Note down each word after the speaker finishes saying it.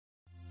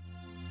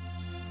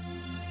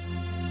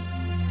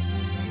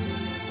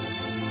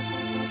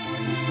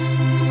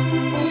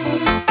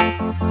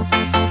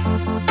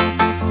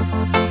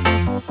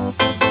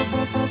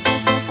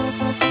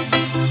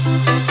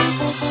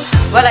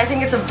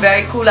it's a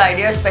very cool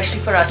idea, especially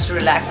for us to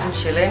relax and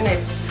chill in.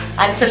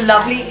 And it's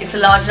a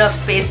large enough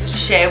space to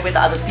share with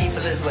other people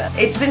as well.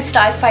 It's been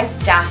styled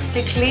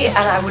fantastically, and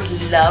I would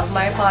love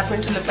my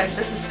apartment to look like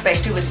this,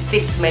 especially with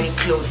this many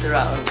clothes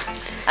around.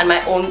 And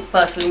my own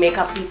personal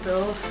makeup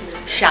people,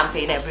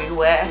 champagne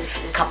everywhere,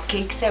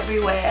 cupcakes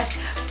everywhere,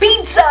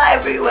 pizza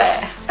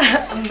everywhere.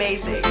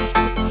 Amazing.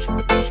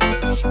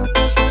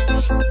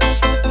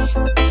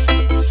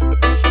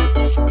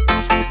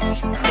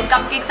 The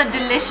cupcakes are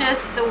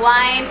delicious, the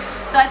wine,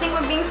 so I think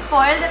we're being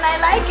spoiled and I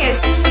like it.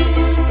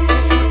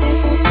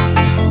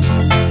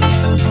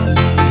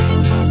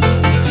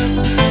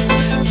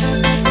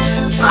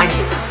 I think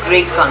it's a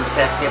great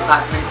concept. The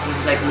apartment seems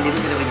like a little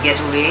bit of a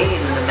getaway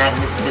in the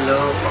madness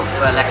below of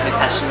Lakme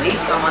Fashion Week.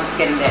 Someone's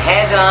getting their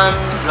hair done,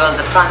 girls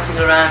are prancing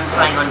around,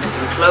 trying on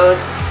different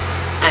clothes,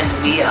 and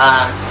we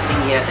are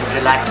sitting here and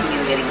relaxing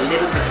and getting a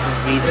little bit of a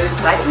breather.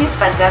 So I think it's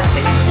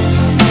fantastic.